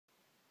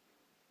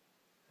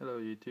Hello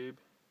YouTube,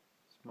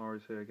 it's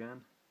Morris here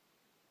again,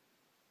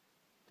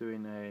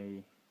 doing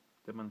a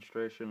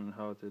demonstration on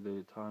how to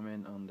do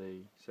timing on the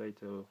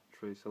Saito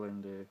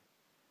 3-cylinder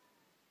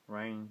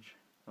range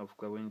of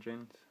glow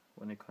engines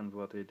when you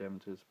converted them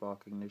to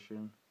spark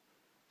ignition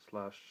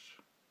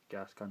 /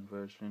 gas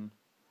conversion.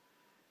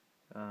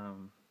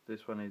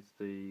 This one is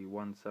the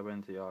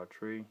 170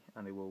 R3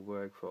 and it will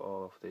work for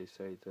all of the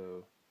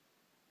Saito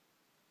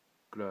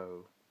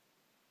glow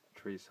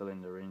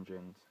 3-cylinder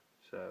engines.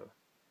 So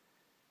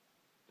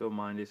don't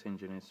mind this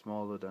engine is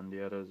smaller than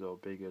the others or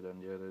bigger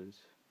than the others.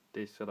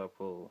 This setup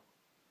will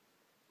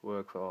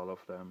work for all of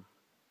them.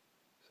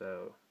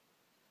 So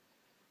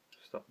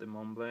stop the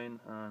mumbling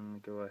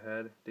and go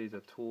ahead. These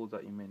are tools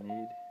that you may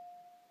need.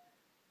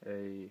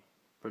 A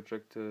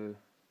projector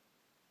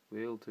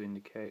wheel to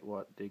indicate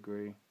what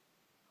degree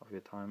of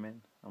your timing.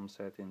 I'm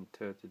setting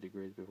 30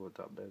 degrees before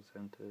top dead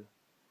center.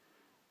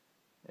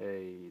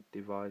 A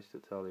device to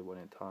tell you when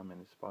your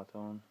timing is spot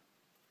on.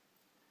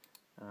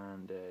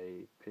 And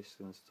a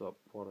piston stop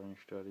 1/4"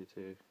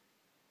 32,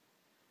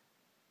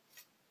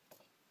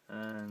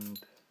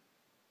 and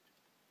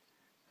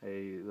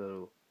a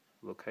little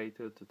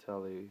locator to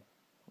tell you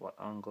what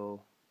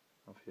angle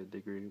of your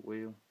degree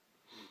wheel.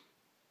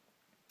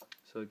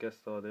 So get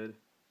started.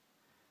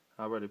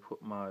 I already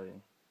put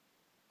my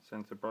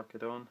center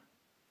bracket on,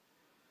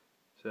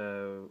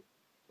 so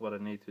what I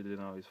need to do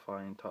now is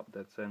find top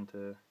dead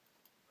center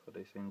for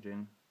this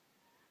engine.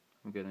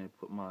 I'm going to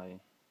put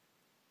my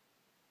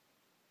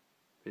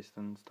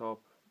piston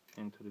stop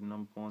into the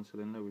number 1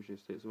 cylinder, which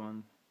is this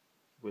one.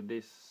 With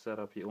this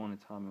setup you only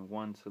time in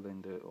one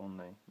cylinder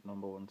only,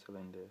 number 1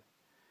 cylinder.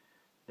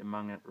 The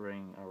magnet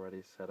ring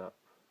already set up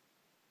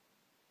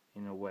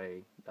in a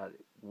way that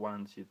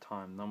once you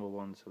time number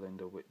 1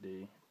 cylinder with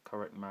the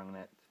correct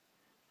magnet,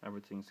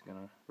 everything's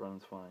gonna run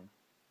fine.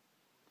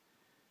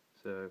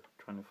 So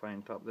trying to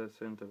find top dead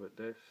center with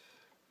this,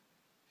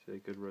 so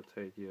you could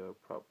rotate your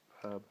prop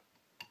hub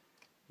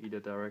either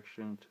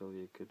direction till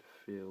you could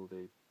feel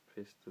the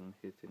piston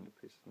hitting the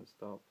piston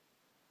stop.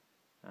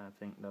 I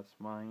think that's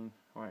mine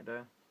right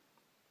there.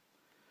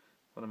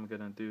 What I'm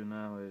gonna do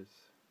now is,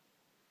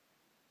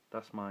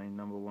 that's my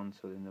number 1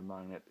 cylinder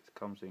magnet. It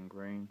comes in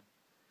green,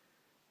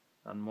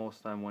 and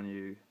most time when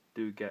you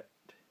do get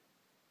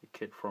a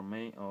kit from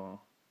me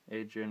or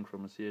Adrian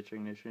from a CH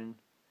Ignition,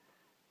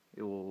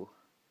 it will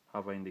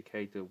have an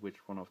indicator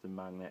which one of the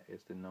magnet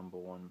is the number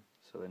 1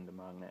 cylinder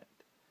magnet.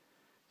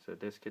 So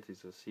this kit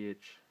is a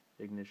CH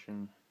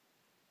Ignition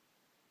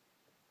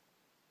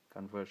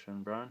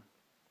conversion brand.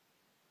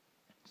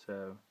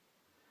 So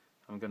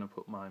I'm gonna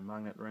put my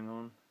magnet ring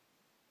on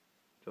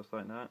just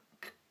like that.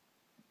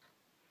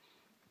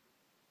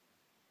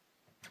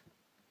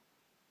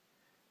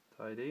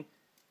 Tidy.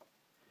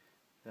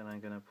 Then I'm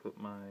gonna put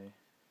my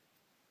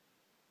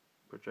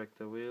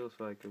projector wheel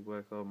so I could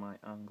work out my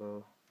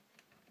angle,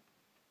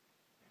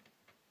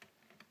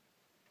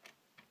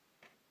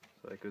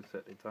 so I could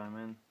set the time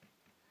in.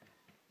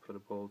 Put a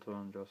bolt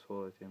on, just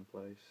hold it in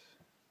place,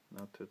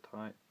 not too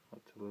tight,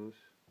 not too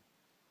loose,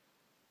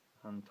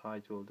 and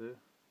tight will do.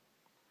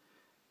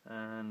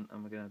 And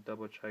I'm gonna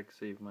double check,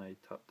 see if my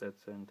top dead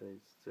center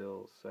is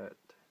still set,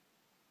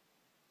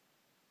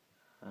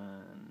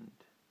 and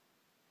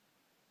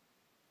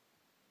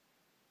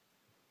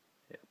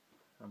yep,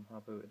 I'm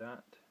happy with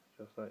that,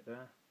 just like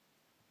that.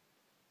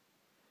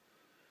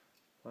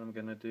 What I'm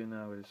gonna do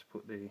now is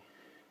put the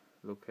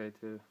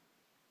locator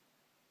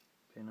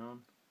pin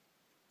on,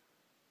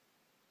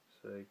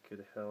 so it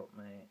could help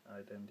me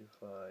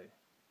identify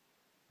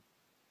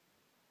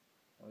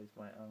what is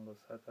my angle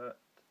set at.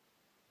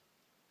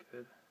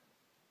 Good.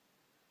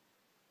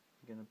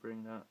 I'm gonna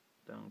bring that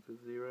down to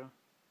 0,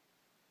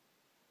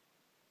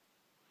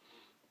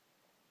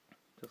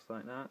 just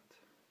like that.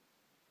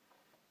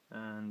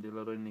 And the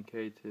little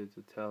indicator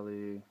to tell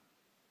you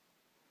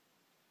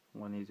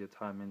when is your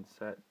timing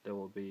set. There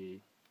will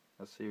be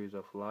a series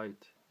of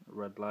light,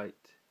 red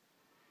light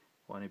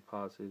when it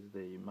passes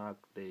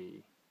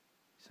the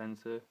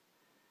sensor.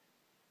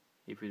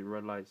 If the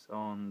red light's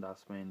on,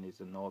 that's mean it's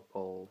a North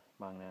Pole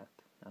magnet,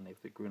 and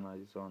if the green light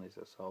is on, it's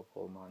a South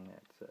Pole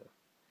magnet. So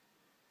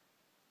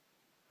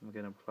I'm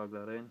gonna plug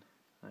that in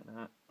like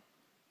that.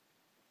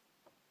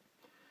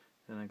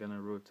 Then I'm gonna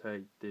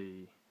rotate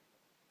the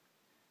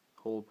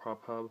whole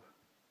prop hub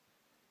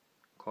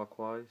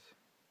clockwise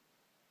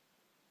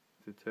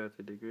to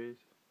 30 degrees.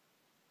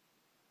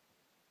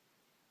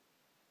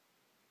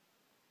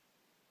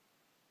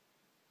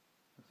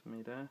 That's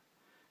me there.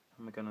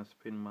 I'm gonna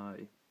spin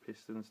my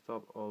piston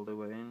stop all the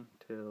way in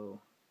till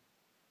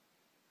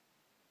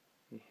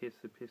it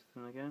hits the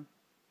piston again.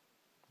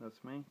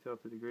 That's me,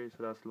 30 degrees,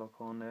 so that's lock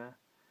on there.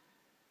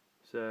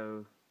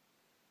 So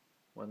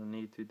what I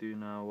need to do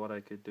now, what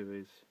I could do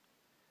is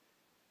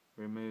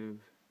remove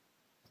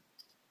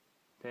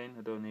pin.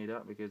 I don't need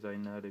that because I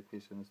know the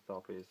piston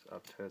stop is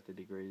at 30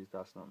 degrees,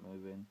 that's not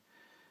moving.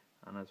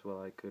 And as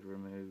well, I could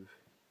remove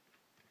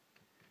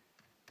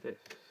this.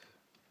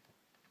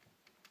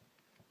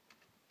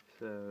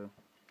 So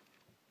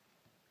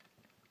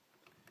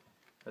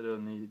I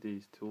don't need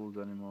these tools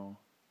anymore.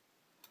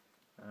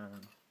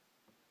 And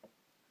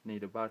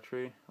need a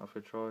battery of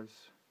your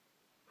choice,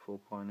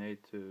 4.8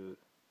 to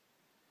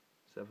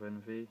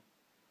 7V,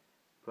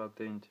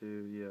 plugged into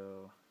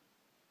your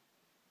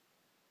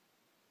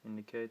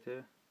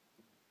indicator.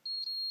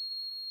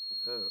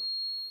 Oh,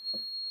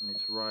 and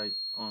it's right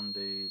on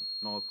the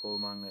North Pole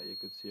magnet. You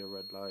could see a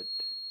red light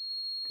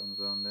comes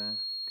on there.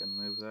 Can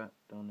move that,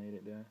 don't need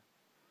it there.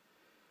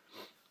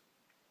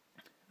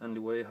 And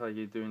the way how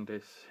you're doing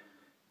this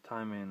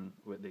timing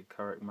with the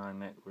correct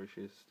magnet, which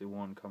is the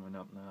one coming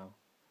up now,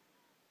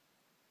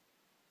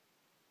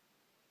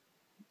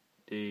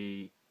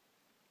 the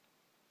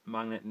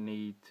magnet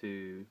need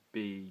to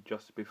be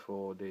just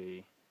before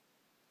the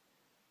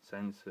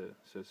sensor,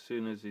 so as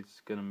soon as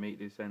it's gonna meet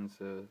the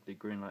sensor, the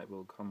green light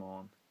will come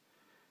on,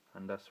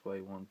 and that's where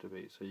you want to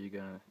be. So you're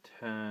gonna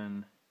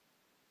turn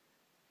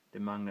the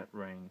magnet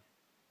ring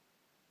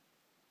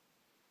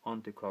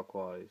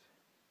anti-clockwise,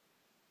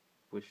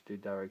 which the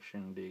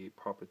direction the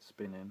prop is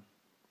spinning,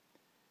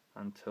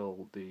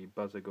 until the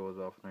buzzer goes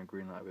off and the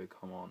green light will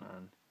come on,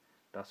 and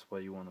that's where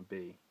you want to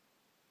be.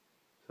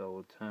 So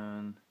we'll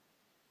turn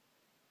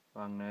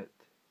magnet,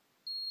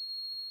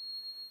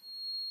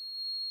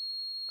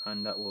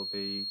 and that will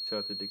be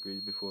 30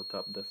 degrees before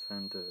top the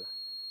center.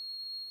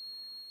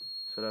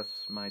 So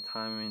that's my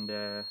timing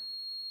there.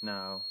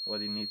 Now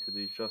what you need to do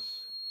is just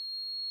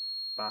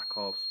back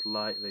off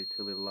slightly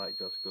till the light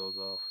just goes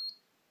off.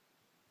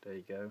 There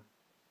you go.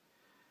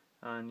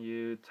 And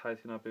you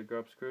tighten up your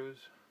grub screws.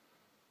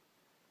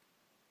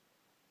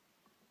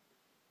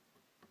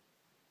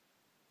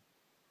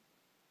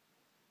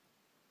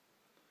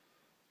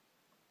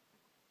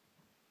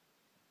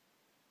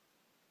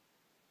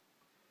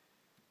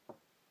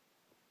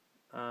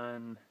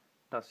 And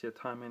that's your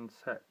timing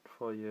set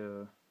for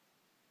your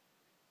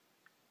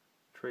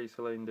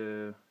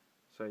 3-cylinder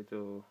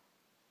Saito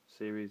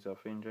series of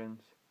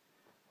engines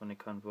when you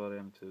convert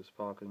them to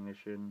spark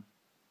ignition.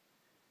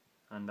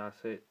 And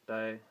that's it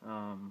there.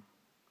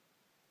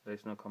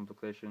 There's no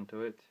complication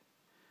to it.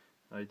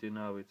 I do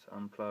know it's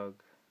unplug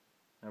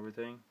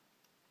everything,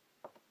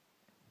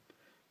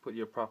 put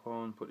your prop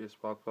on, put your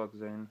spark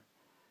plugs in,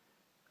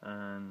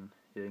 and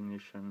your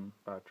ignition,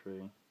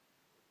 battery,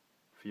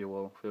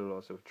 fuel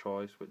loss of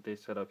choice. With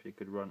this setup you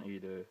could run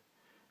either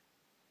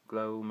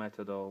glow,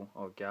 methanol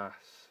or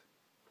gas,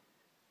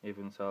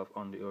 even self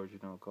on the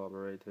original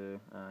carburetor.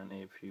 And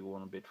if you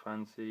want a bit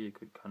fancy, you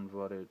could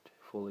convert it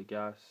fully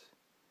gas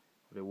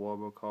with a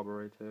Warburg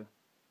carburetor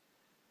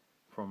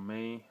from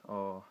me,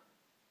 or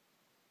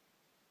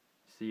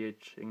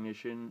CH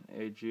ignition,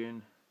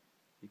 Aegean,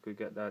 you could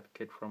get that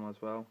kit from as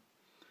well.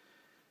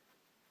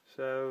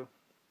 So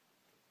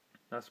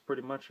that's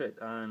pretty much it,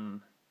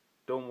 and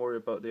don't worry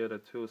about the other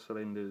 2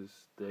 cylinders.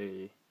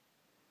 The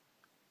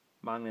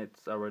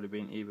magnets already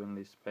been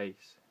evenly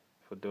spaced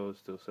for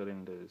those 2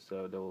 cylinders,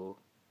 so they'll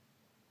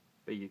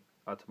be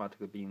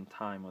automatically be in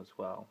time as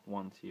well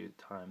once you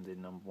time the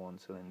number 1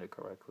 cylinder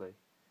correctly.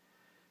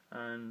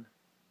 And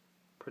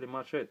pretty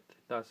much it.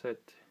 That's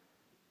it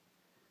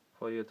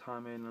for your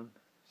timing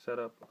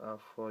setup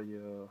for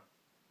your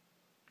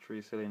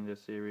 3-cylinder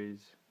series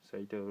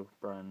Saito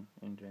brand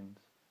engines.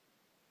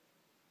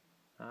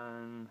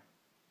 And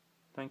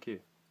thank you.